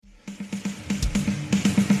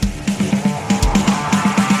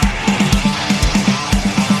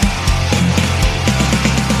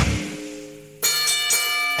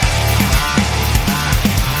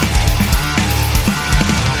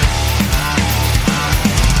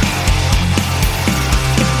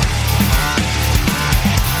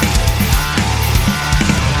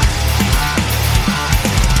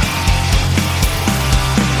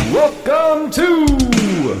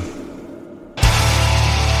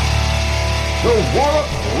The Wallop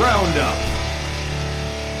Wroundup.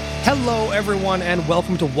 Hello, everyone, and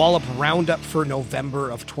welcome to Wallop Wroundup for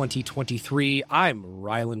November of 2023. I'm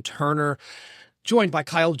Rylan Turner, joined by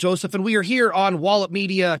Kyle Joseph, and we are here on Wallop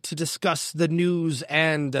Media to discuss the news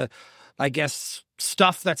and,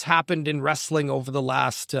 stuff that's happened in wrestling over the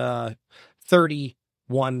last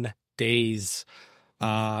 31 days.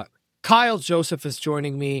 Kyle Joseph is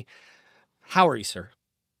joining me. How are you, sir?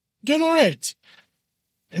 Doing all right.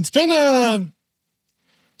 It's been a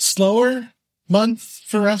slower month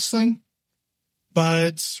for wrestling,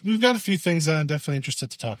 but we've got a few things that I'm definitely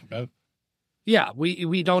interested to talk about. Yeah,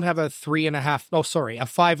 we don't have a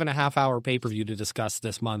 5.5 hour pay-per-view to discuss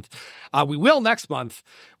this month. We will next month,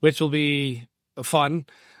 which will be fun.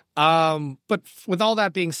 But with all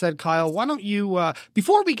that being said, Kyle, why don't you,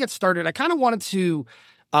 before we get started, I kind of wanted to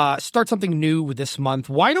start something new this month.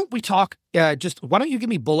 Why don't we talk, why don't you give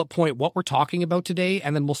me bullet point what we're talking about today,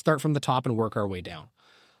 and then we'll start from the top and work our way down.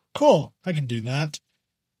 Cool. I can do that.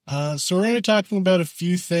 So we're going to be talking about a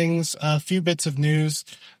few things, a few bits of news.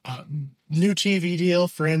 New TV deal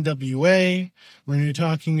for NWA. We're going to be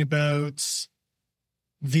talking about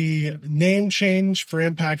the name change for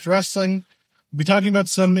Impact Wrestling. We'll be talking about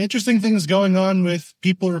some interesting things going on with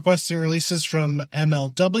people requesting releases from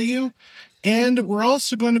MLW. And we're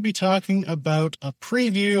also going to be talking about a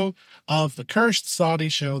preview of the cursed Saudi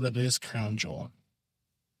show that is Crown Jewel.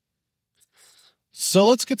 So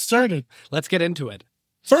let's get started. Let's get into it.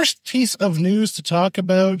 First piece of news to talk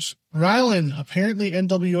about. Rylan, apparently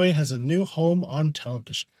NWA has a new home on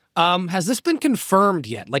television. Has this been confirmed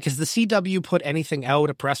yet? Like, has the CW put anything out,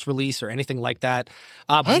 a press release or anything like that?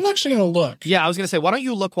 I'm actually going to look. Yeah, I was going to say, why don't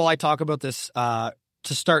you look while I talk about this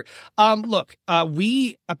to start?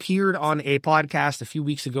 We appeared on a podcast a few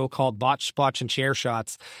weeks ago called Botch, Spotch, and Chair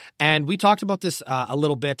Shots, and we talked about this a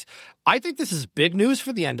little bit. I think this is big news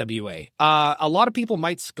for the NWA. A lot of people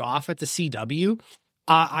might scoff at the CW.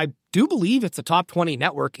 I do believe it's a top 20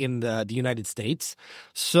 network in the United States.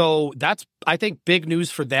 So that's, I think, big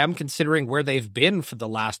news for them considering where they've been for the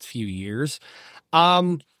last few years.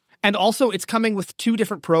 And also it's coming with two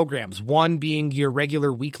different programs, one being your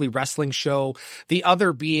regular weekly wrestling show, the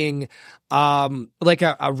other being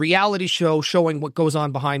a reality show showing what goes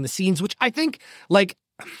on behind the scenes, which I think,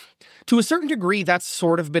 to a certain degree, that's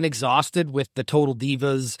sort of been exhausted with the Total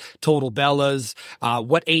Divas, Total Bellas,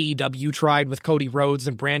 what AEW tried with Cody Rhodes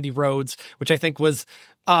and Brandy Rhodes, which I think was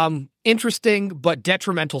interesting but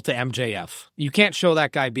detrimental to MJF. You can't show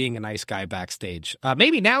that guy being a nice guy backstage.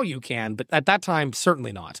 Maybe now you can, but at that time,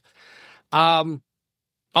 certainly not.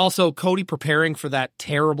 Also, Cody preparing for that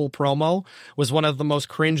terrible promo was one of the most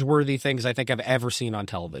cringeworthy things I think I've ever seen on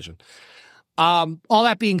television. All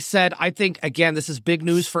that being said, I think, again, this is big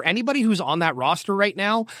news for anybody who's on that roster right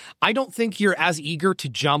now. I don't think you're as eager to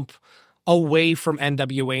jump away from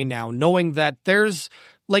NWA now, knowing that there's,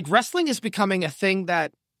 wrestling is becoming a thing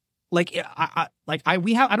that, I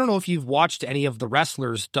don't know if you've watched any of the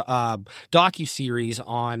wrestlers docuseries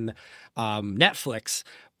on Netflix,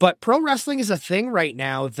 but pro wrestling is a thing right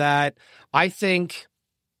now that I think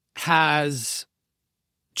has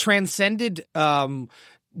transcended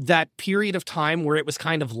that period of time where it was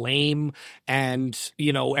kind of lame and,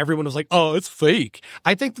 everyone was like, oh, it's fake.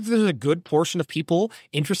 I think that there's a good portion of people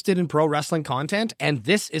interested in pro wrestling content, and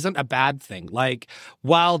this isn't a bad thing.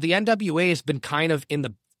 While the NWA has been kind of in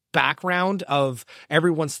the background of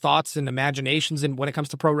everyone's thoughts and imaginations and when it comes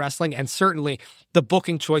to pro wrestling, and certainly the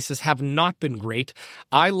booking choices have not been great.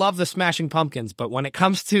 I love the Smashing Pumpkins, but when it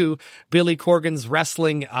comes to Billy Corgan's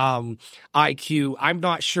wrestling IQ, I'm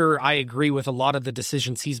not sure I agree with a lot of the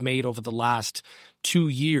decisions he's made over the last 2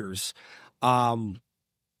 years.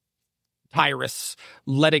 Tyrus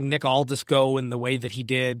letting Nick Aldis go in the way that he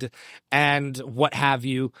did and what have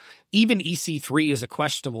you. Even EC3 is a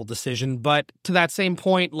questionable decision, but to that same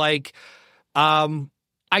point, I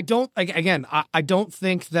don't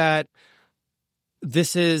think that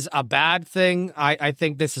this is a bad thing. I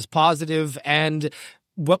think this is positive. And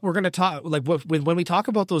what we're going to talk, when we talk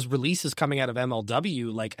about those releases coming out of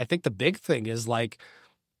MLW, I think the big thing is MLW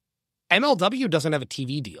doesn't have a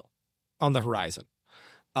TV deal on the horizon.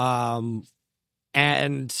 And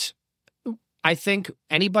I think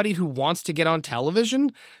anybody who wants to get on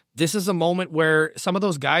television, this is a moment where some of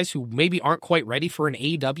those guys who maybe aren't quite ready for an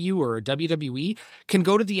AEW or a WWE can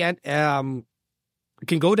go to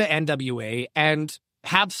NWA and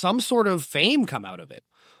have some sort of fame come out of it.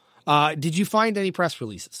 Did you find any press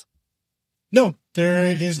releases? No, there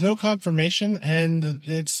is no confirmation, and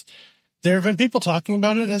there have been people talking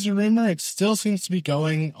about it as a rumor. It still seems to be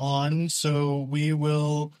going on, so we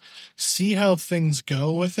will see how things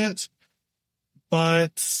go with it.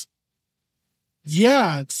 But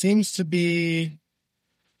Yeah, it seems to be.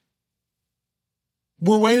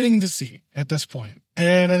 We're waiting to see at this point.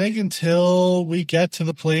 And I think until we get to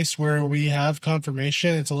the place where we have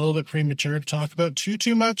confirmation, it's a little bit premature to talk about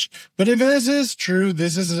too much. But if this is true,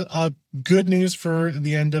 this is a good news for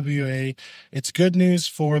the NWA. It's good news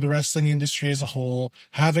for the wrestling industry as a whole,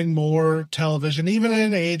 having more television, even in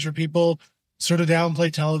an age where people sort of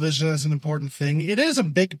downplay television as an important thing. It is a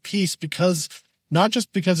big piece because not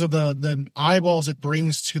just because of the eyeballs it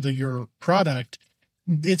brings to your product,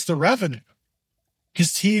 it's the revenue.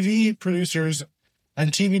 Because TV producers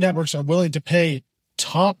and TV networks are willing to pay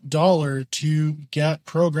top dollar to get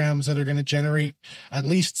programs that are going to generate at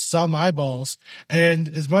least some eyeballs. And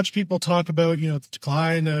as much people talk about, the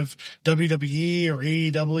decline of WWE or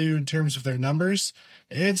AEW in terms of their numbers,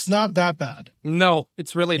 it's not that bad. No,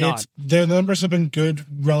 it's really not. Their numbers have been good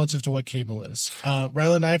relative to what cable is.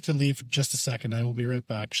 Rylan, I have to leave for just a second. I will be right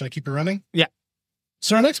back. Should I keep it running? Yeah.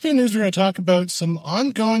 So our next bit of news, we're going to talk about some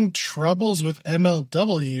ongoing troubles with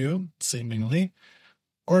MLW, seemingly,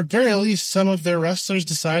 or at very least some of their wrestlers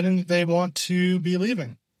deciding that they want to be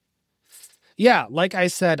leaving. Yeah, like I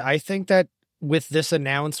said, I think that with this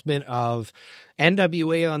announcement of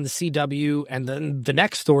NWA on the CW and then the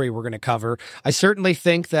next story we're going to cover, I certainly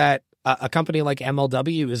think that a company like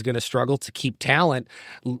MLW is going to struggle to keep talent.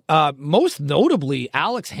 Most notably,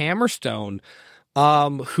 Alex Hammerstone,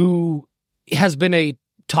 who has been a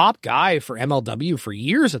top guy for MLW for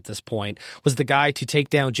years at this point, was the guy to take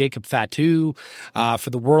down Jacob Fatu for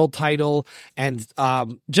the world title, and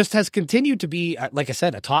just has continued to be, like I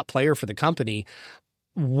said, a top player for the company.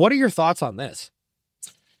 What are your thoughts on this?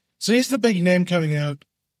 So he's the big name coming out.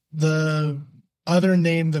 The other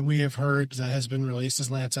name that we have heard that has been released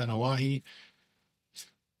is Lance Anoa'i,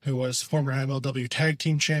 who was former MLW Tag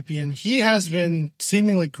Team Champion. He has been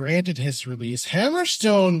seemingly granted his release.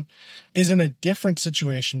 Hammerstone is in a different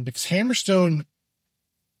situation because Hammerstone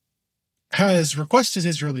has requested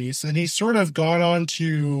his release, and he's sort of gone on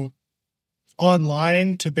to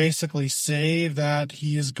online to basically say that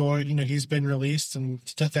he is going, he's been released and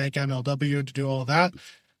to thank MLW to do all that.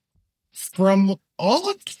 From all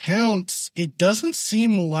accounts, it doesn't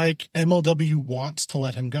seem like MLW wants to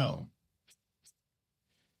let him go.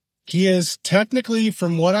 He is technically,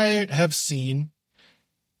 from what I have seen,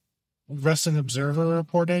 Wrestling Observer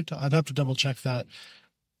reported, I'd have to double check that,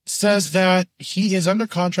 says that he is under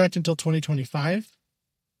contract until 2025.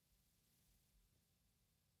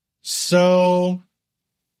 So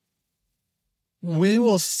we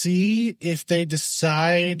will see if they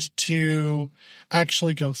decide to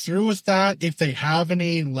actually go through with that, if they have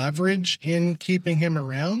any leverage in keeping him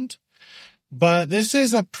around. But this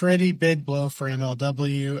is a pretty big blow for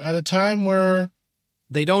MLW at a time where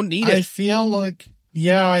they don't need it. I feel like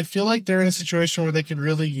they're in a situation where they could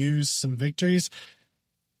really use some victories.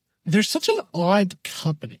 They're such an odd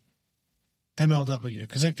company, MLW,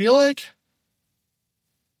 because I feel like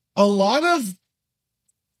a lot of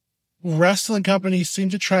wrestling companies seem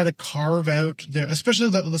to try to carve out especially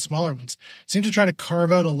the smaller ones, seem to try to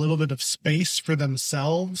carve out a little bit of space for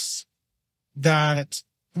themselves that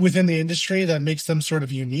within the industry that makes them sort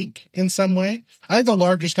of unique in some way. I think the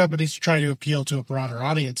largest companies try to appeal to a broader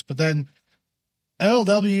audience, but then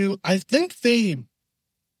LW, I think they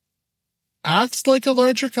act like a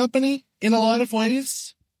larger company in a lot of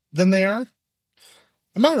ways than they are.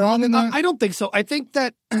 Am I wrong in that? I don't think so. I think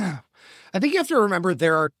that I think you have to remember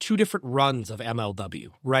there are two different runs of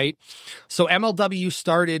MLW, right? So MLW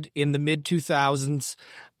started in the mid 2000s.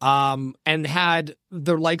 And had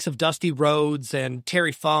the likes of Dusty Rhodes and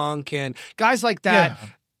Terry Funk and guys like that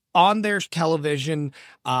on their television.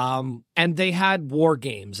 And they had war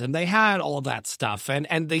games and they had all that stuff.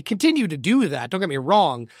 And they continue to do that. Don't get me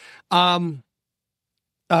wrong.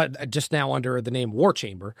 Just now under the name War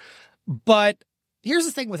Chamber. But here's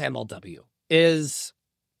the thing with MLW is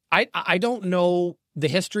I don't know the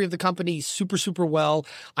history of the company super well.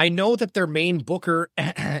 I know that their main booker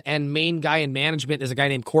and main guy in management is a guy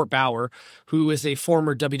named Court Bauer, who is a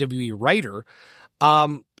former WWE writer,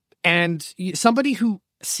 and somebody who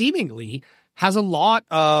seemingly has a lot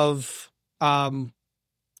of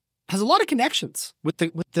connections with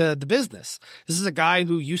the business. This is a guy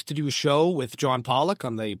who used to do a show with John Pollock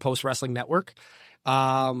on the Post Wrestling Network.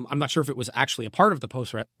 I'm not sure if it was actually a part of the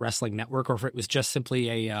Post Wrestling Network or if it was just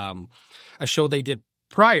simply a show they did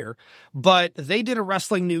prior, but they did a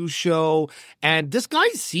wrestling news show, and this guy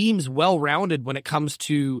seems well-rounded when it comes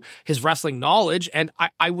to his wrestling knowledge, and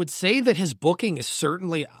I would say that his booking is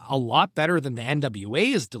certainly a lot better than the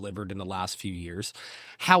NWA has delivered in the last few years.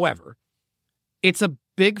 However, it's a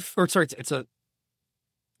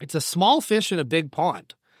small fish in a big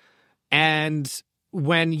pond. And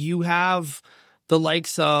when you have the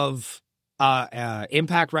likes of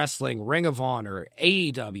Impact Wrestling, Ring of Honor,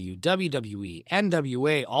 AEW, WWE,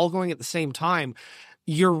 NWA, all going at the same time,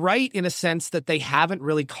 you're right in a sense that they haven't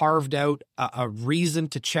really carved out a reason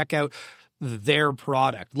to check out their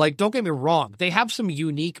product. Like, don't get me wrong, they have some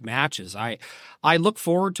unique matches. I look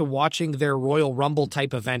forward to watching their Royal Rumble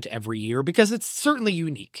type event every year because it's certainly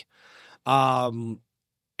unique. And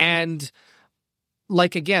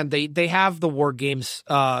like, again, they have the War Games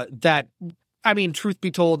that, I mean, truth be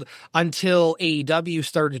told, until AEW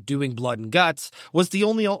started doing Blood and Guts, was the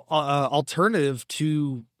only alternative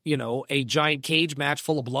to, you know, a giant cage match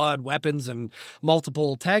full of blood, weapons, and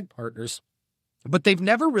multiple tag partners. But they've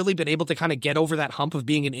never really been able to kind of get over that hump of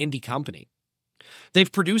being an indie company.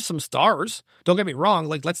 They've produced some stars. Don't get me wrong.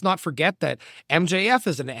 Like, let's not forget that MJF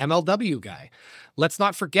is an MLW guy. Let's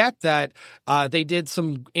not forget that they did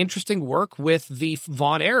some interesting work with the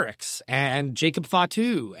Von Erichs and Jacob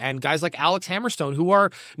Fatu and guys like Alex Hammerstone, who are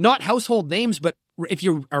not household names, but if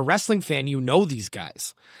you're a wrestling fan, you know these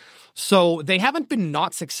guys. So they haven't been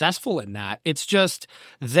not successful in that. It's just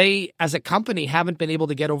they, as a company, haven't been able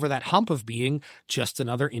to get over that hump of being just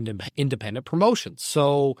another independent promotion.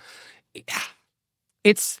 So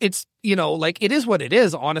it's you know, like, it is what it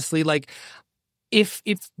is, honestly. Like, if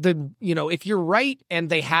you're right and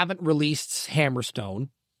they haven't released Hammerstone,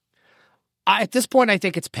 at this point I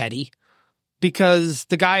think it's petty, because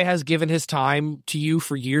the guy has given his time to you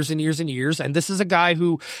for years and years and years. And this is a guy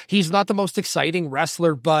who, he's not the most exciting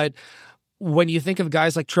wrestler, but when you think of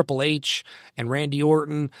guys like Triple H and Randy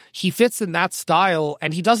Orton, he fits in that style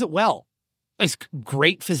and he does it well. He's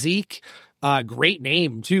great physique, great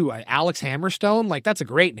name too. Alex Hammerstone, like, that's a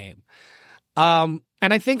great name. And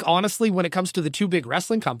I think, honestly, when it comes to the two big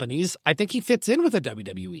wrestling companies, I think he fits in with a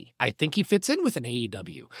WWE. I think he fits in with an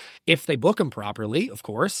AEW, if they book him properly, of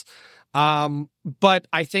course. But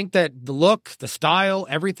I think that the look, the style,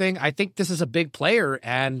 everything, I think this is a big player.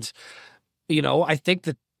 And, you know, I think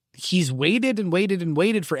that he's waited and waited and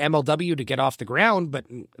waited for MLW to get off the ground, but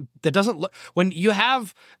that doesn't look, when you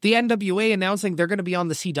have the NWA announcing they're going to be on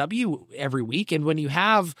the CW every week, and when you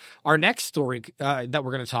have our next story that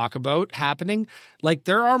we're going to talk about happening, like,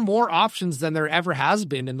 there are more options than there ever has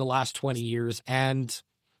been in the last 20 years. And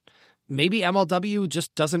maybe MLW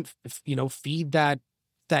just doesn't, you know, feed that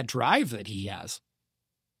drive that he has.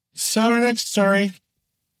 So our next story.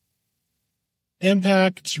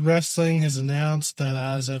 Impact Wrestling has announced that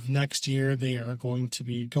as of next year, they are going to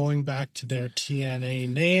be going back to their TNA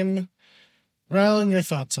name. Rylan, your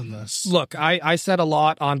thoughts on this? Look, I said a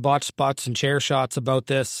lot on Botch Spots and Chair Shots about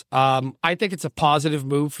this. I think it's a positive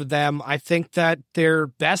move for them. I think that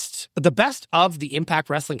the best of the Impact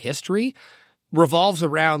Wrestling history revolves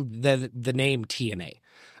around the name TNA.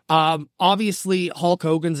 Obviously, Hulk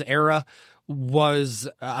Hogan's era was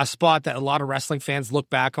a spot that a lot of wrestling fans look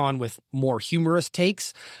back on with more humorous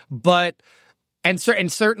takes, and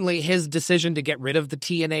certainly his decision to get rid of the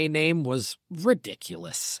TNA name was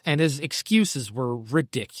ridiculous, and his excuses were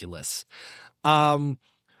ridiculous. I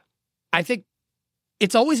think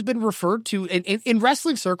it's always been referred to in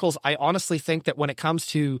wrestling circles. I honestly think that when it comes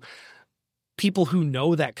to people who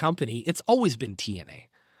know that company, it's always been TNA.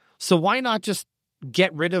 So why not just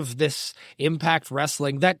get rid of this Impact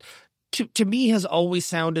Wrestling that to me has always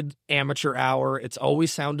sounded amateur hour. It's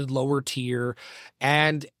always sounded lower tier.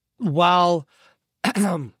 And while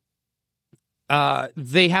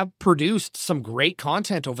they have produced some great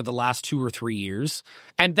content over the last 2 or 3 years,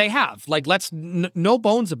 and they have, like, no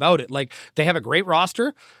bones about it. Like, they have a great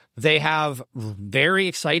roster. They have very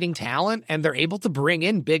exciting talent, and they're able to bring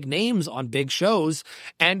in big names on big shows,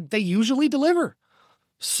 and they usually deliver.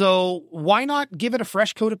 So why not give it a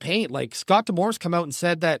fresh coat of paint? Like, Scott D'Amore's come out and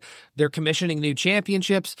said that they're commissioning new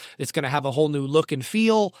championships. It's going to have a whole new look and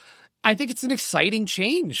feel. I think it's an exciting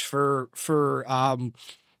change for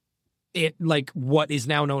it, like, what is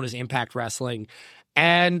now known as Impact Wrestling.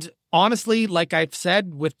 And honestly, like I've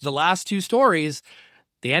said with the last 2 stories,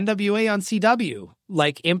 the NWA on CW,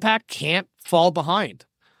 like, Impact can't fall behind.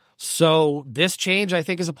 So this change, I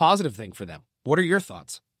think, is a positive thing for them. What are your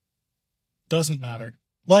thoughts? Doesn't matter.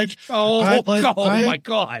 Like, my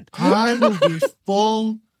God. I will be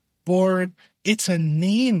full board. It's a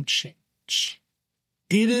name change.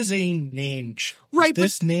 It is a name change. Right.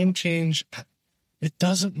 This name change, it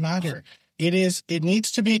doesn't matter. It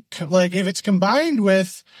needs to be, like, if it's combined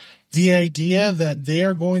with the idea that they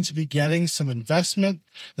are going to be getting some investment,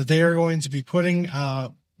 that they are going to be putting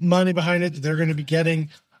money behind it, that they're going to be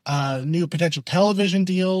getting new potential television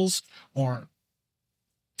deals, or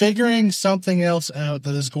figuring something else out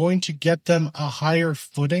that is going to get them a higher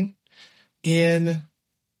footing in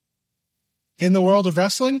in the world of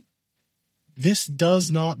wrestling, this does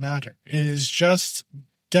not matter. It is just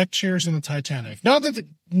deck chairs in the Titanic.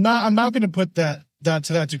 I'm not going to put that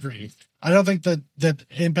to that degree. I don't think that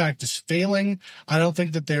Impact is failing. I don't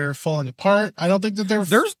think that they're falling apart. I don't think that they're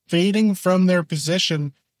fading from their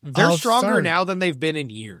position. They're stronger now than they've been in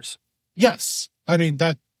years. Yes. I mean,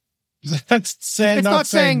 that's saying, it's not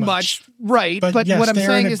saying much. Right. But yes, what I'm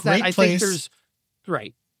saying is that I think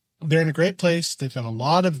right. They're in a great place. They've got a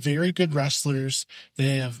lot of very good wrestlers.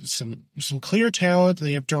 They have some clear talent.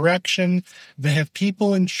 They have direction. They have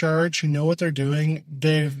people in charge who know what they're doing.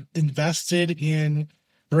 They've invested in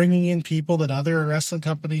bringing in people that other wrestling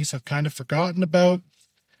companies have kind of forgotten about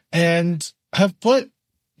and have put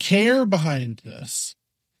care behind this.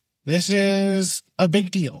 This is a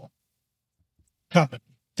big deal. Company.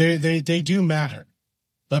 They do matter.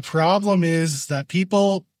 The problem is that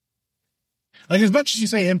people, like, as much as you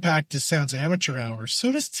say Impact just sounds amateur hour,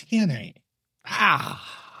 so does TNA.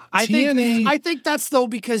 I think that's though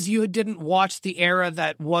because you didn't watch the era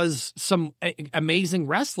that was some amazing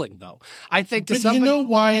wrestling though. I think you know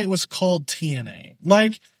why it was called TNA?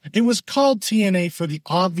 Like, it was called TNA for the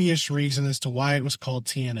obvious reason as to why it was called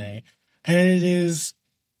TNA, and it is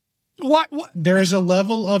what there is a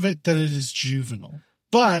level of it that it is juvenile,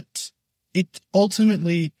 but it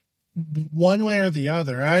ultimately, one way or the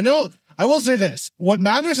other. I will say this: what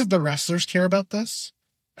matters is the wrestlers care about this.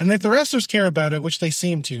 And if the wrestlers care about it, which they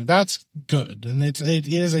seem to, that's good. And it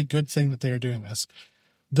is a good thing that they are doing this.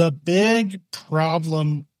 The big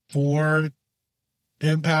problem for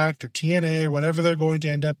Impact or TNA or whatever they're going to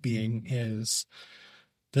end up being is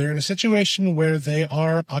they're in a situation where they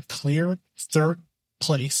are a clear third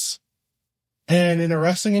place. And in a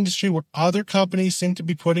wrestling industry where other companies seem to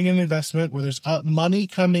be putting in investment, where there's money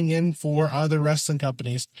coming in for other wrestling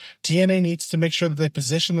companies, TNA needs to make sure that they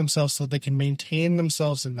position themselves so that they can maintain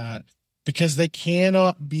themselves in that, because they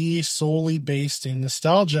cannot be solely based in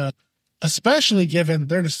nostalgia, especially given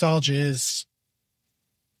their nostalgia is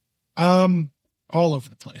all over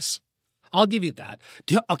the place. I'll give you that.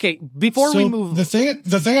 Okay, before we move, the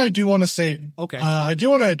thing I do want to say, okay, I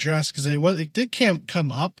do want to address, because it did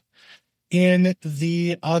come up in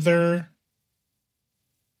the other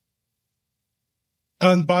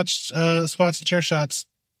unbotched spots and chair shots,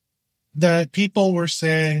 that people were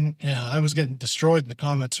saying, I was getting destroyed in the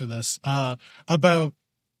comments for this, about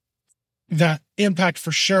that Impact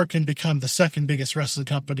for sure can become the second biggest wrestling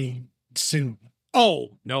company soon.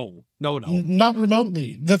 Oh, no. Not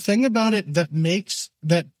remotely. The thing about it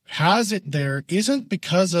that has it there isn't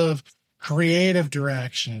because of creative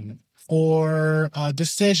direction or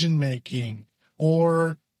decision making,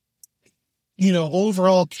 or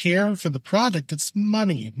overall care for the product. It's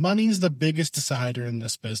money. Money is the biggest decider in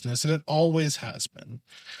this business, and it always has been.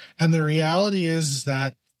 And the reality is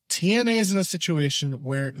that TNA is in a situation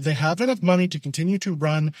where they have enough money to continue to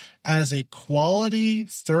run as a quality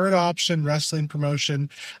third option wrestling promotion.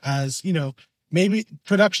 As maybe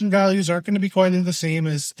production values aren't going to be quite the same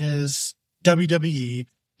as WWE.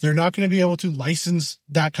 They're not going to be able to license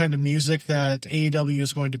that kind of music that AEW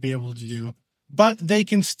is going to be able to do, but they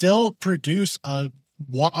can still produce a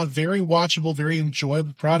very watchable, very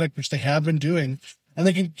enjoyable product, which they have been doing. And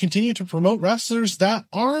they can continue to promote wrestlers that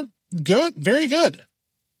are good, very good,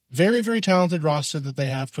 very, very talented roster that they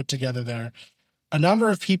have put together there. A number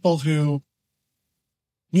of people who,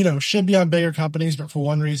 should be on bigger companies, but for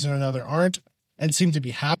one reason or another aren't, and seem to be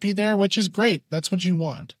happy there, which is great. That's what you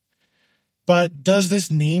want. But does this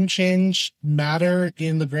name change matter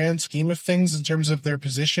in the grand scheme of things in terms of their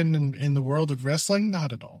position in the world of wrestling?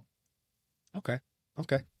 Not at all. Okay.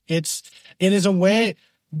 It is a way,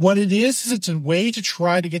 what it is it's a way to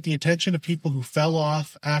try to get the attention of people who fell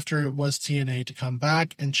off after it was TNA to come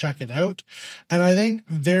back and check it out. And I think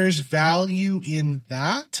there's value in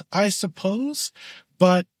that, I suppose,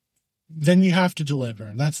 but then you have to deliver.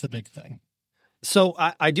 And that's the big thing. So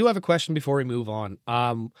I do have a question before we move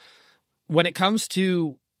on. When it comes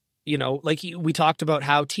to, like we talked about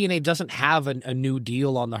how TNA doesn't have a new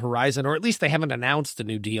deal on the horizon, or at least they haven't announced a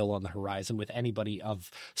new deal on the horizon with anybody of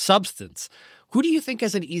substance. Who do you think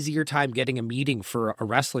has an easier time getting a meeting for a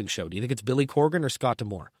wrestling show? Do you think it's Billy Corgan or Scott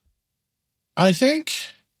D'Amore? I think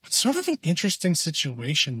it's sort of an interesting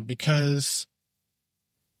situation, because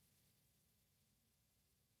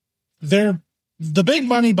the big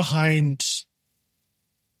money behind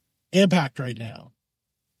Impact right now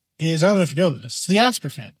is, I don't know if you know this, it's the Asper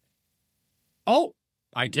family. Oh,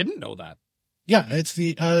 I didn't know that. Yeah, it's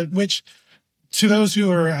the, which, to those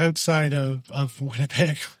who are outside of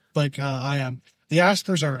Winnipeg, like I am, the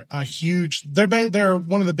Aspers are a huge, they're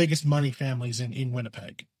one of the biggest money families in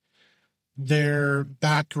Winnipeg. Their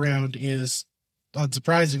background is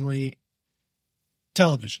unsurprisingly,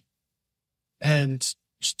 television and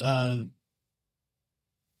just,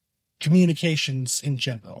 communications in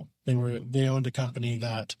general. They owned a company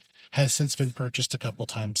that has since been purchased a couple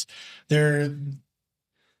times. The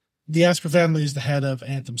Asper family is the head of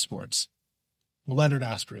Anthem Sports. Leonard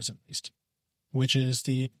Asper is, at least, which is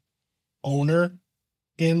the owner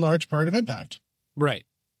in large part of Impact. Right.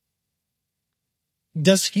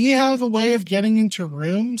 Does he have a way of getting into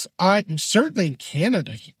rooms? Certainly in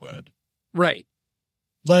Canada he would. Right.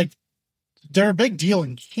 Like, they're a big deal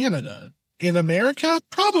in Canada. In America,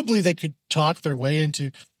 probably they could talk their way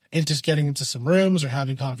into getting into some rooms or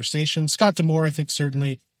having conversations. Scott D'Amore, I think,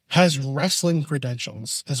 certainly has wrestling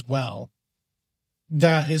credentials as well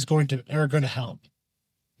that are going to help.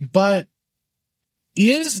 But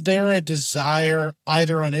is there a desire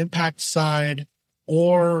either on Impact side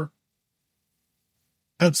or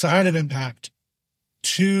outside of Impact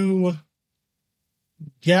to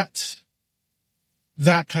get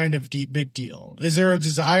that kind of big deal? Is there a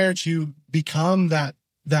desire to become that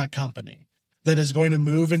company that is going to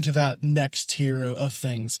move into that next tier of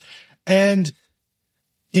things? And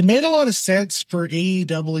it made a lot of sense for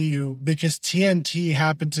AEW because TNT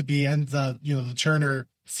happened to be, and the Turner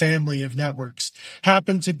family of networks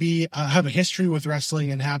happened to be have a history with wrestling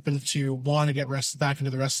and happened to want to get back into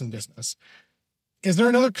the wrestling business. Is there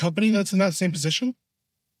another company that's in that same position?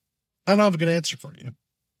 I don't have a good answer for you.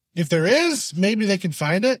 If there is, maybe they can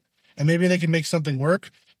find it and maybe they can make something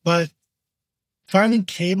work. But finding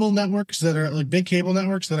cable networks that are like big cable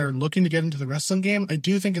networks that are looking to get into the wrestling game, I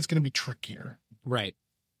do think it's going to be trickier. Right.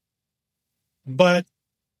 But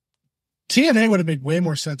TNA would have made way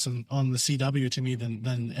more sense on the CW to me than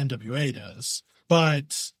NWA does.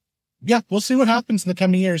 But yeah, we'll see what happens in the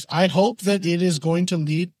coming years. I hope that it is going to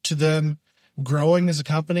lead to them growing as a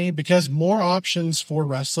company because more options for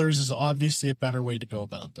wrestlers is obviously a better way to go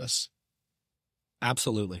about this.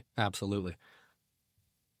 Absolutely. Absolutely.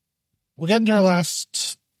 We'll get into our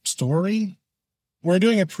last story. We're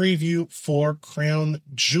doing a preview for Crown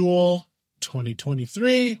Jewel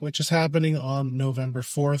 2023, which is happening on November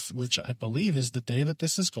 4th, which I believe is the day that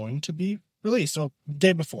this is going to be released, so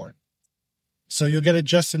day before. So you'll get it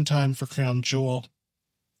just in time for Crown Jewel.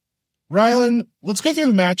 Rylan, let's go through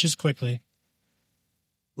the matches quickly.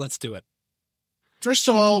 Let's do it. First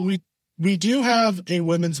of all, we do have a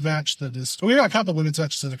women's match we got a couple of women's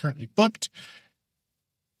matches that are currently booked.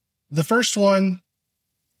 The first one,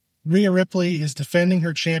 Rhea Ripley is defending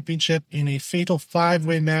her championship in a fatal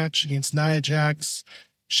 5-way match against Nia Jax,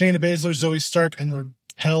 Shayna Baszler, Zoe Stark, and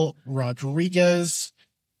Raquel Rodriguez.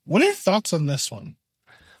 What are your thoughts on this one?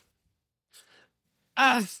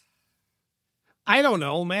 I don't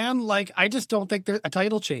know, man. Like, I just don't think a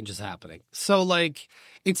title change is happening. So, like,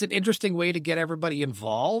 it's an interesting way to get everybody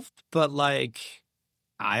involved, but, like,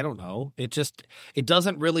 I don't know. It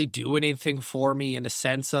doesn't really do anything for me in a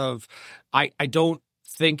sense of, I don't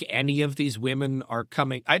think any of these women are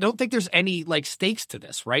coming. I don't think there's any, like, stakes to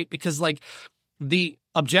this, right? Because, like, the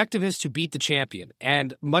objective is to beat the champion.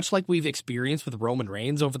 And much like we've experienced with Roman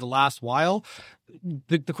Reigns over the last while,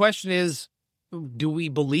 the question is, do we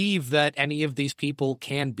believe that any of these people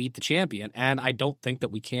can beat the champion? And I don't think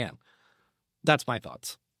that we can. That's my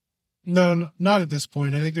thoughts. No, not at this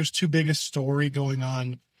point. I think there's too big a story going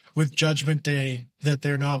on with Judgment Day that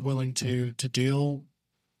they're not willing to deal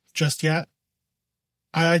just yet.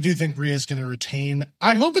 I do think Rhea's going to retain.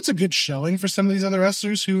 I hope it's a good showing for some of these other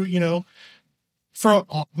wrestlers who,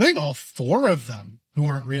 I think all 4 of them who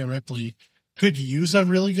aren't Rhea Ripley could use a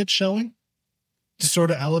really good showing to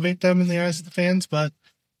sort of elevate them in the eyes of the fans, but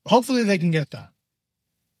hopefully they can get that.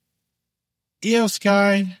 Io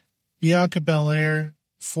Sky, Bianca Belair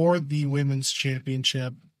for the women's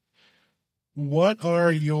championship. What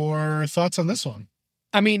are your thoughts on this one?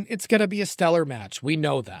 I mean, it's going to be a stellar match. We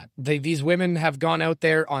know that. These women have gone out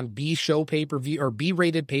there on B-show pay-per-view or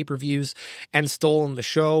B-rated pay-per-views and stolen the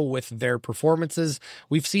show with their performances.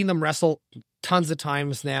 We've seen them wrestle tons of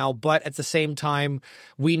times now, but at the same time,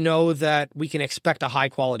 we know that we can expect a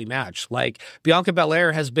high-quality match. Like, Bianca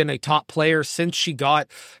Belair has been a top player since she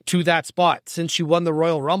got to that spot. Since she won the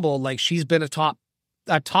Royal Rumble, like, she's been a top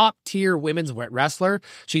tier women's wrestler.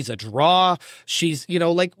 She's a draw. She's,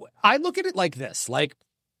 like, I look at it like this, like,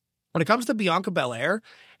 when it comes to Bianca Belair,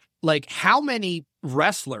 like, how many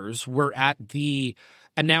wrestlers were at the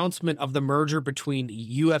announcement of the merger between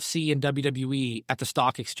UFC and WWE at the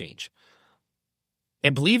stock exchange? I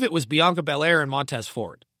believe it was Bianca Belair and Montez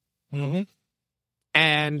Ford. Mm-hmm.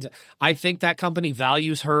 And I think that company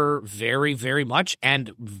values her very, very much.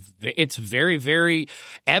 And it's very, very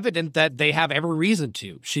evident that they have every reason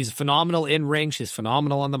to. She's phenomenal in ring. She's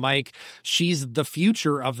phenomenal on the mic. She's the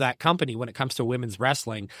future of that company when it comes to women's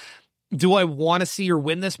wrestling. Do I want to see her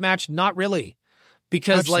win this match? Not really.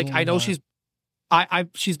 Because Absolutely I know not.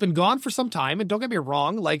 she's been gone for some time. And don't get me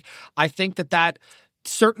wrong. I think that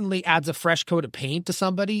certainly adds a fresh coat of paint to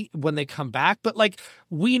somebody when they come back. But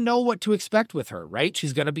we know what to expect with her, right?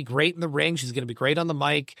 She's going to be great in the ring. She's going to be great on the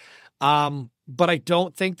mic. But I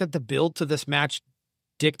don't think that the build to this match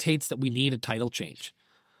dictates that we need a title change.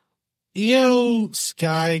 Io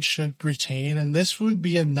Sky should retain, and this would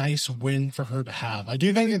be a nice win for her to have. I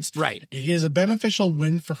do think it's right. It is a beneficial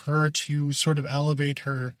win for her to sort of elevate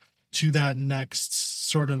her to that next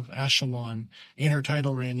sort of echelon in her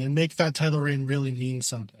title reign and make that title reign really mean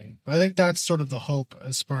something. I think that's sort of the hope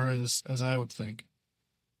as far as I would think.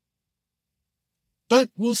 But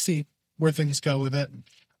we'll see where things go with it.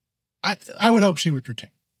 I would hope she would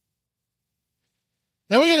retain.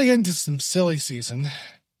 Now we gotta get into some silly season.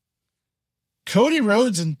 Cody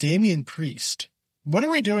Rhodes and Damian Priest. What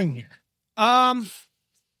are we doing here?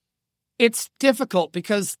 It's difficult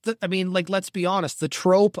because, let's be honest, the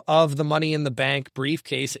trope of the Money in the Bank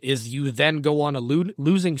briefcase is you then go on a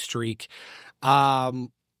losing streak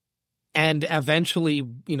and eventually,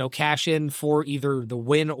 cash in for either the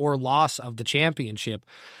win or loss of the championship.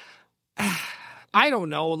 I don't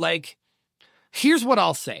know. Here's what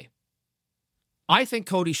I'll say. I think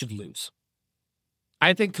Cody should lose.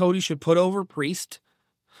 I think Cody should put over Priest,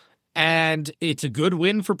 and it's a good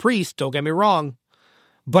win for Priest, don't get me wrong.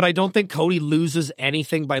 But I don't think Cody loses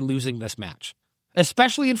anything by losing this match,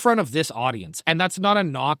 especially in front of this audience. And that's not a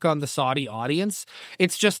knock on the Saudi audience.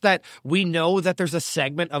 It's just that we know that there's a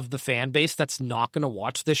segment of the fan base that's not going to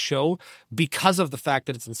watch this show because of the fact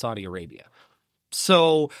that it's in Saudi Arabia.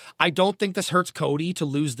 So I don't think this hurts Cody to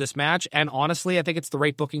lose this match. And honestly, I think it's the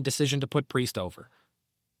right booking decision to put Priest over.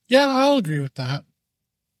 Yeah, I'll agree with that.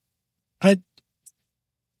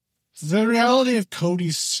 The reality of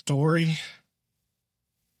Cody's story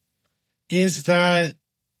is that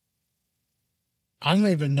I don't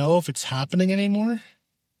even know if it's happening anymore.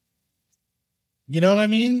 You know what I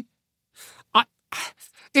mean?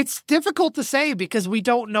 It's difficult to say because we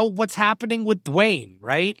don't know what's happening with Dwayne,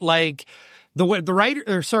 right?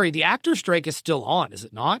 The actor strike is still on, is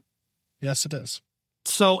it not? Yes, it is.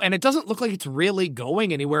 So, and it doesn't look like it's really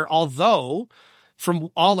going anywhere, although from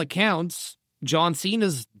all accounts, John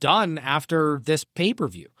Cena's done after this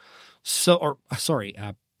pay-per-view.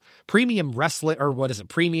 Premium wrestling, or what is it?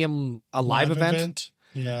 Premium live event?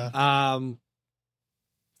 Yeah.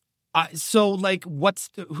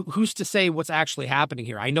 Who's to say what's actually happening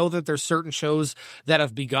here? I know that there's certain shows that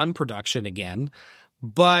have begun production again,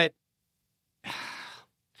 but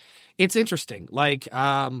it's interesting. I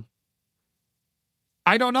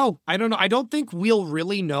don't know. I don't think we'll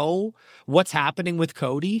really know what's happening with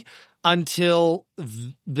Cody until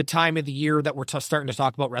the time of the year that we're starting to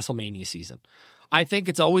talk about WrestleMania season. I think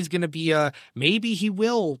it's always going to be maybe he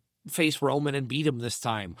will face Roman and beat him this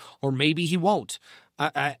time, or maybe he won't.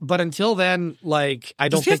 But until then, I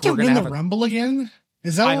don't think we're going to have the Rumble again.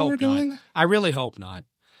 Is that what we're doing? I really hope not.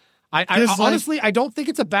 I honestly don't think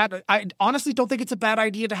it's a bad. I honestly don't think it's a bad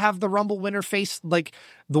idea to have the Rumble winner face the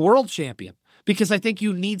world champion, because I think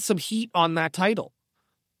you need some heat on that title.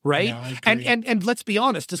 Right? Yeah, and let's be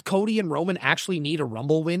honest, does Cody and Roman actually need a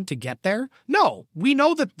Rumble win to get there? No. We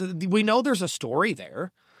know that we know there's a story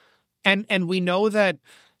there. And we know that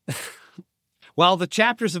while the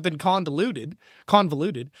chapters have been convoluted.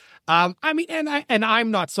 I'm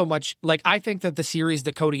not so much I think that the series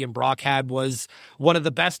that Cody and Brock had was one of the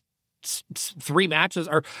best three matches,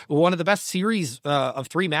 or one of the best series of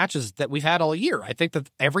three matches that we've had all year. I think that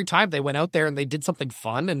every time they went out there and they did something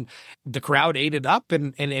fun and the crowd ate it up,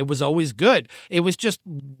 and it was always good. It was just,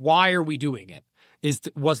 why are we doing it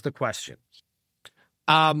was the question.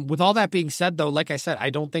 With all that being said, though, like I said, I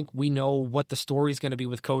don't think we know what the story is going to be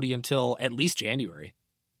with Cody until at least January.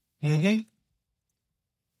 Mm-hmm.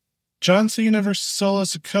 John Cena versus Solo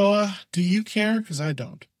Sikoa. Do you care? Because I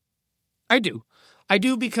don't. I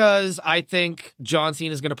do, because I think John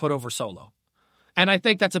Cena is going to put over Solo. And I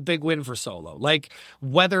think that's a big win for Solo.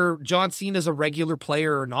 Whether John Cena is a regular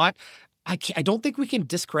player or not, I don't think we can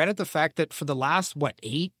discredit the fact that for the last,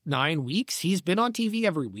 8-9 weeks, he's been on TV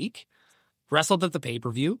every week, wrestled at the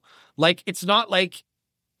pay-per-view. It's not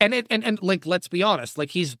and let's be honest,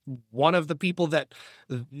 he's one of the people that,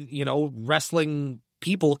 wrestling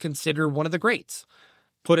people consider one of the greats.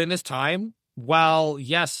 Put in his time, while,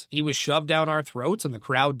 yes, he was shoved down our throats and the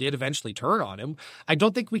crowd did eventually turn on him, I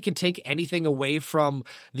don't think we can take anything away from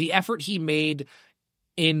the effort he made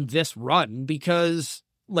in this run because,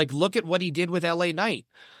 like, look at what he did with LA Knight.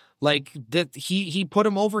 Like, that he put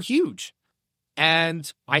him over huge.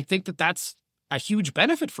 And I think that that's a huge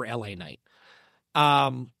benefit for LA Knight.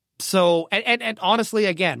 So, and honestly,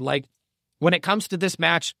 again, like, when it comes to this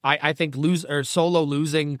match, I think Solo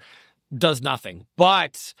losing does nothing.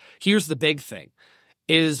 But here's the big thing,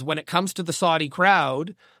 is when it comes to the Saudi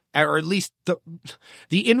crowd, or at least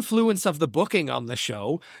the influence of the booking on the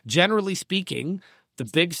show, generally speaking, the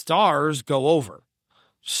big stars go over.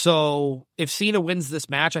 So if Cena wins this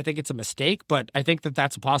match, I think it's a mistake, but I think that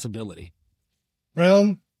that's a possibility.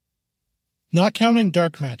 Well, not counting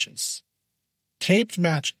dark matches, taped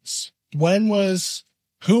matches.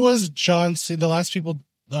 Who was John Cena, the last people,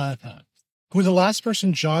 who was the last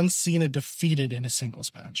person John Cena defeated in a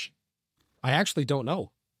singles match? I actually don't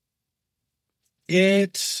know.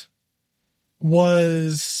 It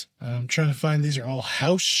was, I'm trying to find, these are all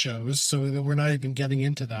house shows, so that we're not even getting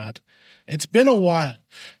into that. It's been a while.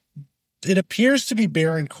 It appears to be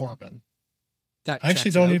Baron Corbin. I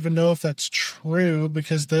actually don't even know if that's true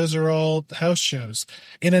because those are all house shows.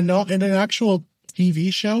 In an actual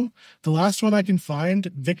TV show, the last one I can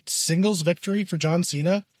find, singles victory for John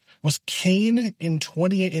Cena, was Kane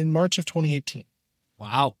in March of 2018.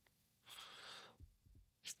 Wow.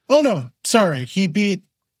 Oh no, sorry. He beat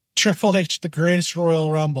Triple H at the Greatest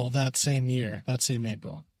Royal Rumble that same year, that same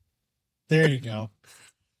April. There you go.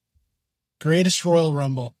 Greatest Royal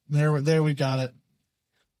Rumble. There we got it.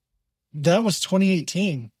 That was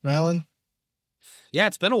 2018, Rylan. Yeah,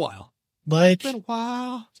 it's been a while. Like, it's been a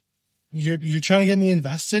while. You're trying to get me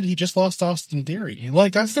invested? He just lost Austin Theory.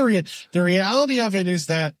 Like, that's the reality of it, is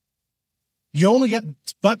that you only get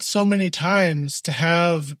but so many times to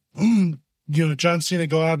have John Cena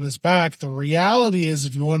go out on his back. The reality is,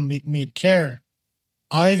 if you want me to care,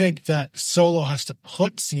 I think that Solo has to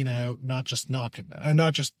put Cena out, not just knock him out, and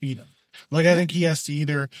not just beat him. Like, I think he has to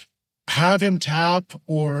either have him tap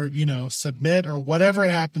or, submit or whatever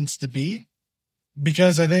it happens to be.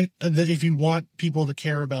 Because I think that if you want people to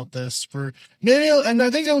care about this and I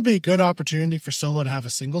think it would be a good opportunity for Solo to have a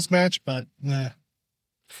singles match, but nah.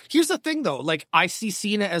 Here's the thing though, like, I see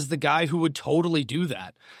Cena as the guy who would totally do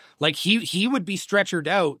that. Like, he would be stretchered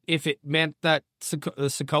out if it meant that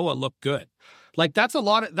Sikoa looked good. Like, that's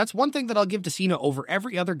one thing that I'll give to Cena over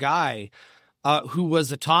every other guy who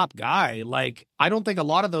was a top guy. Like, I don't think a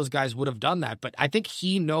lot of those guys would have done that, but I think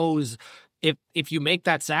he knows if you make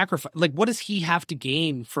that sacrifice, like, what does he have to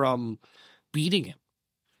gain from beating him?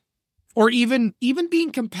 Or even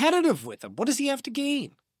being competitive with him? What does he have to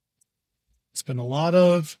gain? It's been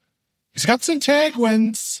he's got some tag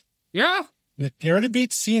wins. Yeah. He already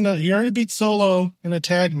beat Cena. He already beat Solo in a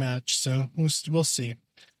tag match, so we'll see.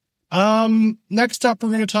 Next up, we're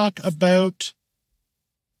going to talk about,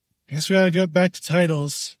 I guess we got to go back to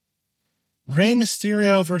titles. Rey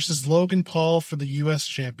Mysterio versus Logan Paul for the U.S.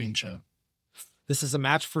 Championship. This is a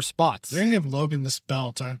match for spots. They're going to give Logan this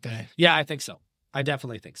belt, aren't they? Yeah, I think so. I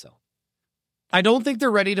definitely think so. I don't think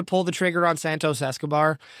they're ready to pull the trigger on Santos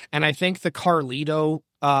Escobar, and I think the Carlito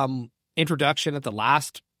introduction at the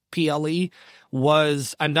last PLE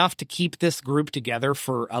was enough to keep this group together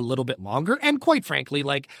for a little bit longer. And quite frankly,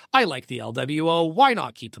 like, I like the LWO. Why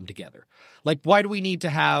not keep them together? Like, why do we need to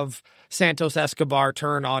have Santos Escobar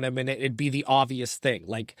turn on him and it'd be the obvious thing?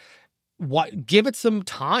 Like, give it some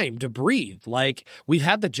time to breathe. Like, we've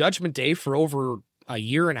had the Judgment Day for over a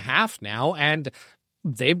year and a half now, and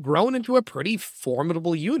they've grown into a pretty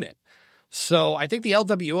formidable unit. So I think the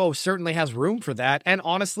LWO certainly has room for that. And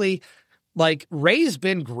honestly, like, Ray's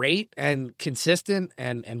been great and consistent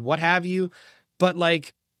and what have you. But,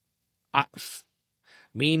 like, I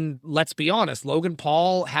mean, let's be honest, Logan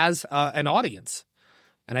Paul has an audience.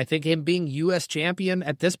 And I think him being U.S. champion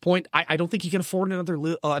at this point, I don't think he can afford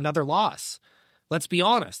another loss. Let's be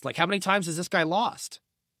honest. Like, how many times has this guy lost?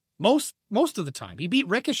 Most of the time. He beat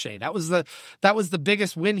Ricochet. That was the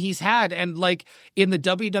biggest win he's had. And, like, in the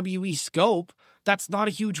WWE scope, that's not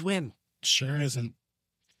a huge win. Sure isn't.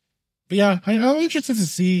 But yeah, I'm interested to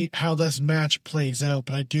see how this match plays out,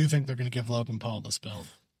 but I do think they're going to give Logan Paul this belt.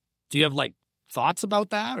 Do you have, like, thoughts about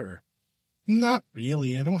that, or? Not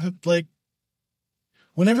really. I don't have, like,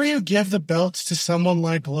 whenever you give the belts to someone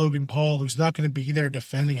like Logan Paul, who's not going to be there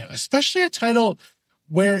defending it, especially a title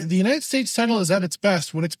where the United States title is at its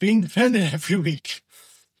best when it's being defended every week.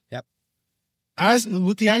 Yep. As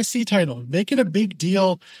with the IC title, make it a big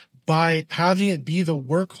deal by having it be the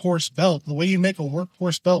workhorse belt. The way you make a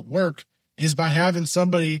workhorse belt work is by having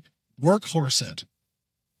somebody workhorse it.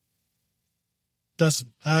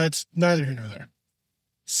 It's neither here nor there.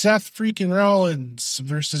 Seth freaking Rollins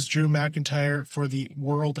versus Drew McIntyre for the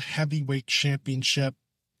World Heavyweight Championship.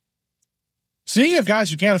 Seeing of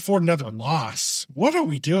guys who can't afford another loss, what are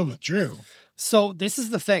we doing with Drew? So this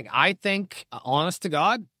is the thing. I think, honest to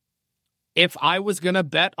God, if I was going to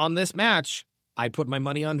bet on this match, I'd put my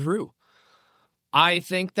money on Drew. I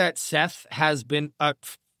think that Seth has been a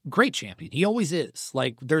great champion. He always is.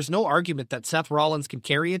 Like, there's no argument that Seth Rollins can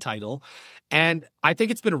carry a title. And I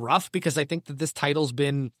think it's been rough because I think that this title's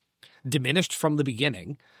been diminished from the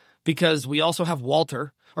beginning because we also have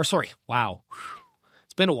it's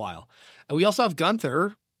been a while. And we also have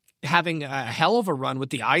Gunther having a hell of a run with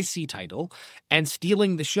the IC title and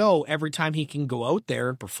stealing the show every time he can go out there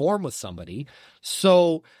and perform with somebody.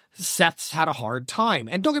 So Seth's had a hard time.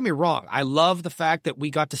 And don't get me wrong, I love the fact that we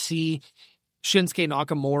got to see Shinsuke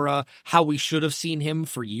Nakamura, how we should have seen him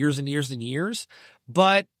for years and years and years.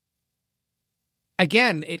 But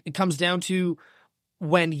again, it comes down to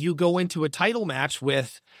when you go into a title match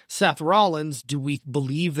with Seth Rollins, do we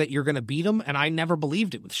believe that you're going to beat him? And I never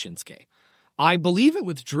believed it with Shinsuke. I believe it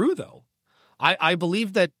with Drew, though. I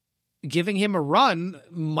believe that giving him a run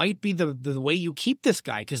might be the way you keep this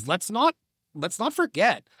guy, because let's not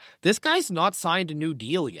forget, this guy's not signed a new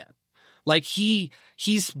deal yet. Like,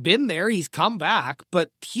 he's been there, he's come back,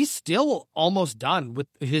 but he's still almost done with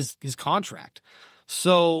his contract.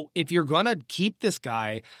 So if you're going to keep this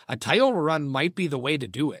guy, a title run might be the way to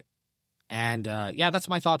do it. And that's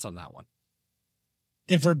my thoughts on that one.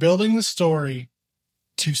 If we're building the story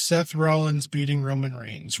to Seth Rollins beating Roman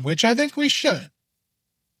Reigns, which I think we should,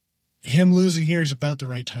 him losing here is about the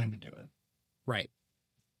right time to do it. Right.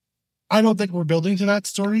 I don't think we're building to that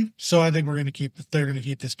story, so I think they're going to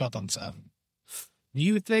keep this belt on Seth. Do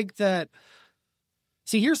you think that...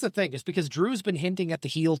 See, here's the thing, is because Drew's been hinting at the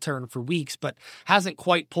heel turn for weeks, but hasn't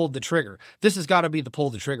quite pulled the trigger. This has got to be the pull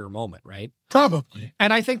the trigger moment, right? Probably.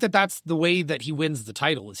 And I think that that's the way that he wins the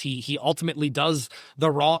title, is he ultimately does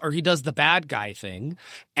he does the bad guy thing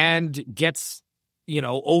and gets,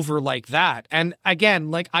 over like that. And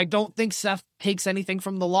again, like, I don't think Seth takes anything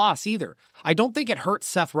from the loss either. I don't think it hurts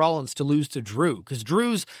Seth Rollins to lose to Drew, because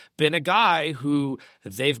Drew's been a guy who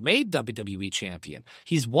they've made WWE champion.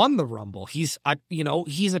 He's won the Rumble. He's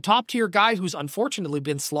a top tier guy who's unfortunately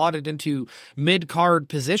been slotted into mid-card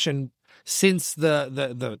position since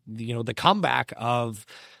the comeback of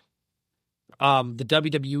the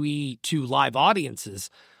WWE to live audiences.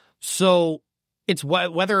 So it's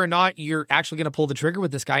whether or not you're actually going to pull the trigger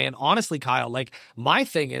with this guy. And honestly, Kyle, like, my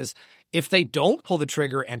thing is, if they don't pull the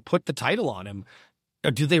trigger and put the title on him,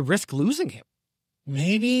 do they risk losing him?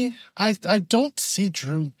 Maybe. I don't see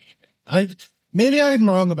Drew. Maybe I'm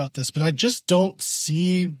wrong about this, but I just don't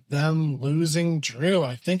see them losing Drew.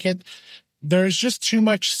 I think there's just too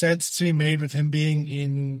much sense to be made with him being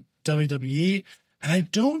in WWE. And I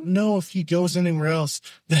don't know if he goes anywhere else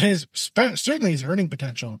that is, certainly his earning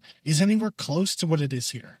potential is anywhere close to what it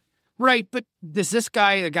is here. Right, but is this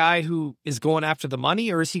guy a guy who is going after the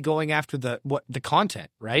money, or is he going after the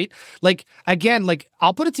content, right? Like, again, like,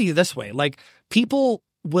 I'll put it to you this way. Like, people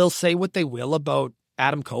will say what they will about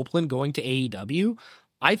Adam Copeland going to AEW.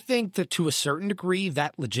 I think that to a certain degree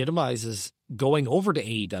that legitimizes going over to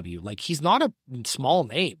AEW. Like, he's not a small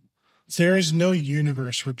name. There is no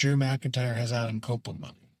universe where Drew McIntyre has Adam Copeland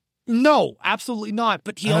money. No, absolutely not.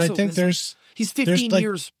 But he's 15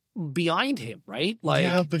 years behind him, right? Like,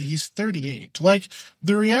 yeah, but he's 38. Like,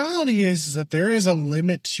 the reality is that there is a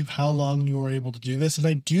limit to how long you are able to do this. And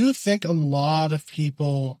I do think a lot of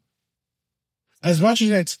people, as much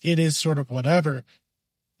as it is sort of whatever,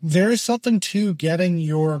 there is something to getting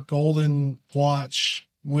your golden watch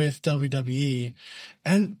with WWE.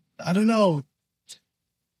 And I don't know,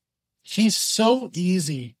 he's so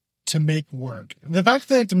easy to make work. The fact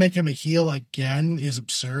that they have to make him a heel again is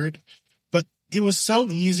absurd, but it was so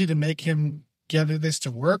easy to make him get this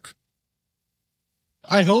to work.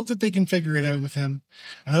 I hope that they can figure it out with him.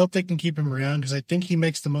 I hope they can keep him around, because I think he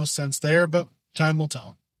makes the most sense there, but time will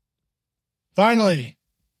tell. Finally,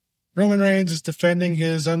 Roman Reigns is defending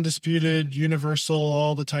his undisputed Universal,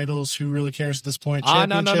 all the titles, who really cares at this point,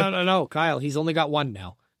 championship. No, Kyle. He's only got one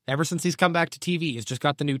now. Ever since he's come back to TV, he's just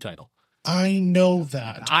got the new title. I know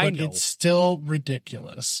that, but it's still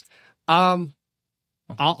ridiculous.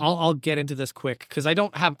 I'll get into this quick, because I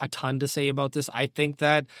don't have a ton to say about this. I think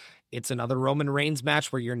that it's another Roman Reigns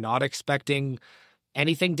match where you're not expecting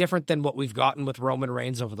anything different than what we've gotten with Roman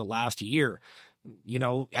Reigns over the last year.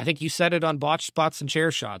 I think you said it on Botched Spots and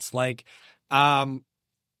Chair Shots. Like,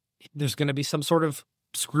 there's going to be some sort of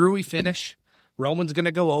screwy finish. Roman's going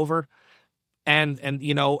to go over. And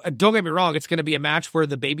you know, don't get me wrong, it's going to be a match where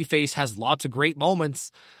the babyface has lots of great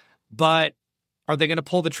moments, but are they going to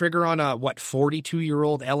pull the trigger on a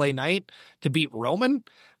 42-year-old LA Knight to beat Roman?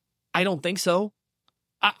 I don't think so.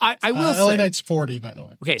 I will say LA Knight's 40, by the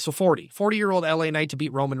way. Okay, so 40-year-old LA Knight to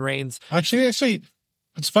beat Roman Reigns. Actually,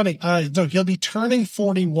 it's funny. No, he'll be turning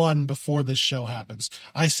 41 before this show happens.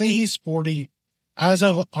 I say he's 40. As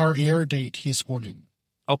of our air date, he's 40.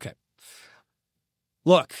 Okay.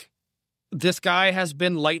 Look, this guy has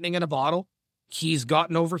been lightning in a bottle. He's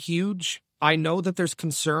gotten over huge. I know that there's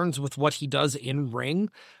concerns with what he does in ring,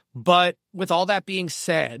 but with all that being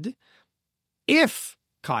said, if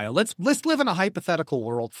Kyle, let's live in a hypothetical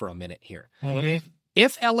world for a minute here. Mm-hmm.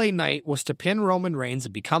 If LA Knight was to pin Roman Reigns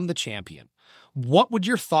and become the champion, what would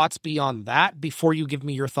your thoughts be on that before you give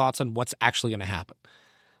me your thoughts on what's actually going to happen?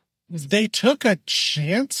 They took a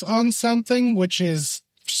chance on something, which is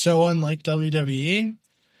so unlike WWE.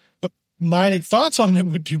 But my thoughts on it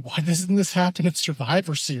would be, why doesn't this happen in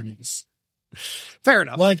Survivor Series? Fair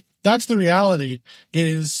enough. Like, that's the reality.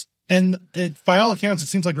 By all accounts, it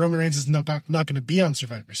seems like Roman Reigns is not going to be on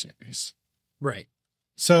Survivor Series. Right.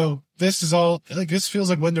 So this is all, like, this feels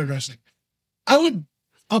like window dressing. I would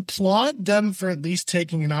applaud them for at least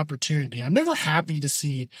taking an opportunity. I'm never happy to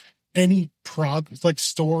see any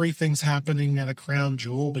story things happening at a crown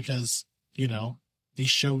jewel because, you know, these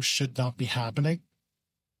shows should not be happening.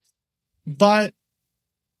 But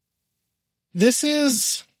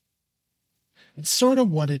it's sort of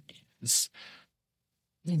what it is.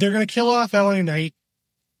 They're going to kill off LA Knight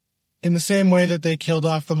in the same way that they killed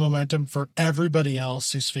off the momentum for everybody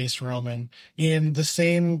else who's faced Roman, in the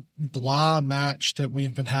same blah match that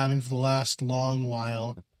we've been having for the last long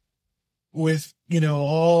while, with, you know,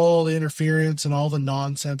 all the interference and all the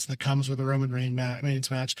nonsense that comes with a Roman Reigns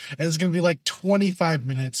match. And it's going to be like 25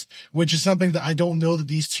 minutes, which is something that I don't know that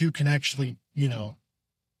these two can actually, you know,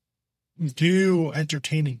 do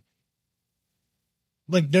entertaining.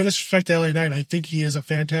 Like, no disrespect to LA Knight, I think he is a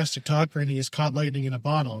fantastic talker and he has caught lightning in a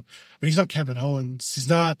bottle. But he's not Kevin Owens. He's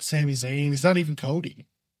not Sami Zayn. He's not even Cody.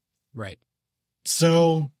 Right.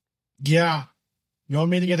 So, yeah. You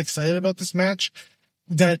want me to get excited about this match?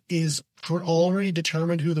 That is, for already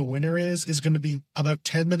determined who the winner is going to be about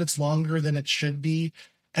 10 minutes longer than it should be,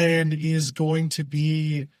 and is going to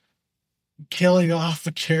be killing off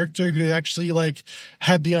a character who actually, like,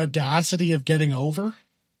 had the audacity of getting over.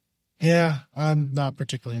 Yeah, I'm not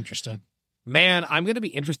particularly interested. Man, I'm going to be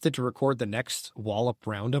interested to record the next Wallop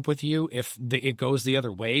Roundup with you if it goes the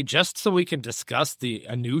other way, just so we can discuss the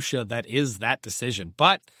minutia that is that decision.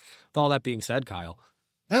 But with all that being said, Kyle.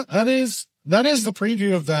 That is the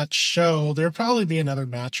preview of that show. There'll probably be another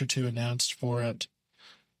match or two announced for it.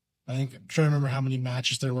 I'm trying to remember how many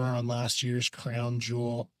matches there were on last year's Crown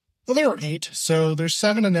Jewel. Well, there were 8, so there's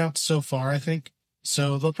 7 announced so far, I think.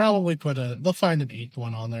 So they'll probably they'll find an 8th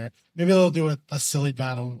one on there. Maybe they'll do a silly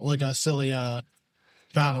battle, like a silly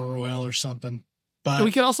battle royale or something. But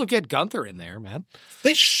we could also get Gunther in there, man.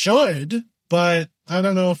 They should, but I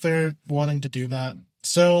don't know if they're wanting to do that.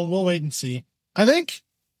 So we'll wait and see. I think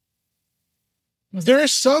there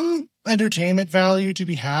is some entertainment value to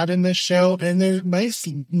be had in this show, and there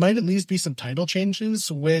might at least be some title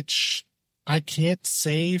changes, which I can't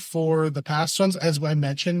say for the past ones. As I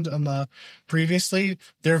mentioned previously,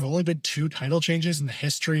 there have only been 2 title changes in the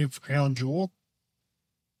history of Crown Jewel.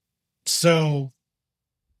 So,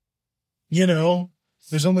 you know,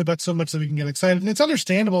 there's only but so much that we can get excited. And it's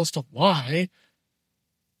understandable as to why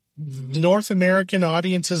North American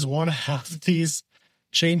audiences want to have these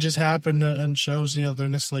changes happen and shows, you know, they're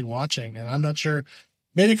necessarily watching. And I'm not sure.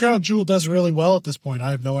 Maybe Crown Jewel does really well at this point. I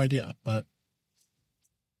have no idea, but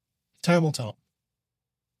time will tell.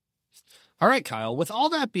 All right, Kyle. With all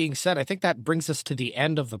that being said, I think that brings us to the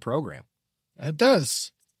end of the program. It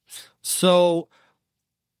does. So,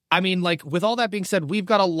 I mean, like, with all that being said, we've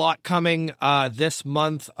got a lot coming this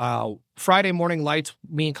month. Friday Morning Lights,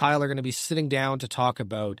 me and Kyle are going to be sitting down to talk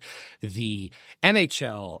about the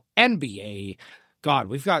NHL, NBA. God,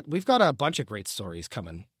 we've got a bunch of great stories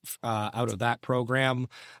coming out of that program.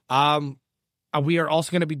 We are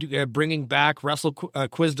also going to be bringing back Wrestle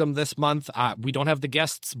Quizdom this month. We don't have the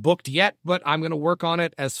guests booked yet, but I'm going to work on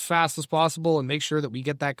it as fast as possible and make sure that we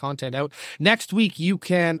get that content out. Next week,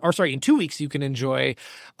 in 2 weeks, you can enjoy.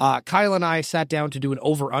 Kyle and I sat down to do an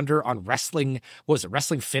over-under on wrestling. What was it,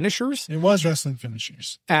 wrestling finishers? It was wrestling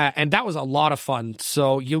finishers. And that was a lot of fun.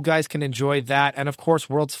 So you guys can enjoy that. And of course,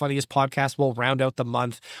 World's Funniest Podcast will round out the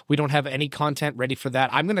month. We don't have any content ready for that.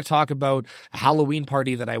 I'm going to talk about a Halloween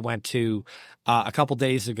party that I went to a couple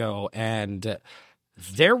days ago, and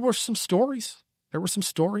there were some stories. there were some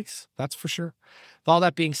stories, that's for sure. With all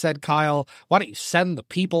that being said, Kyle, why don't you send the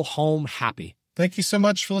people home happy? Thank you so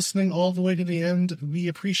much for listening all the way to the end. We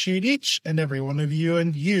appreciate each and every one of you,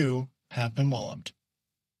 and you have been walloped.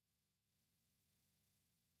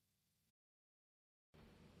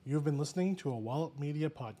 You have been listening to a Wallop Media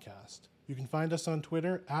podcast. You can find us on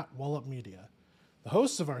Twitter at Wallop Media. The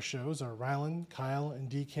hosts of our shows are Rylan, Kyle, and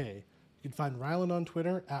DK. You can find Rylan on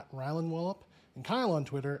Twitter at Rylan Wallop and Kyle on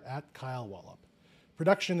Twitter at Kyle Wallop.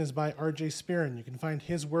 Production is by RJ Spearin. You can find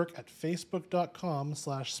his work at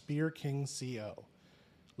facebook.com/SpearKingCO.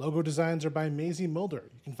 Logo designs are by Maisie Mulder.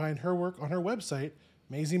 You can find her work on her website,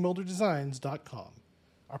 MaisieMulderDesigns.com.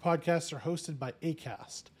 Our podcasts are hosted by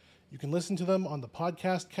Acast. You can listen to them on the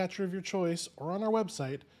podcast catcher of your choice or on our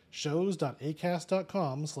website,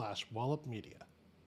 shows.acast.com/wallopmedia.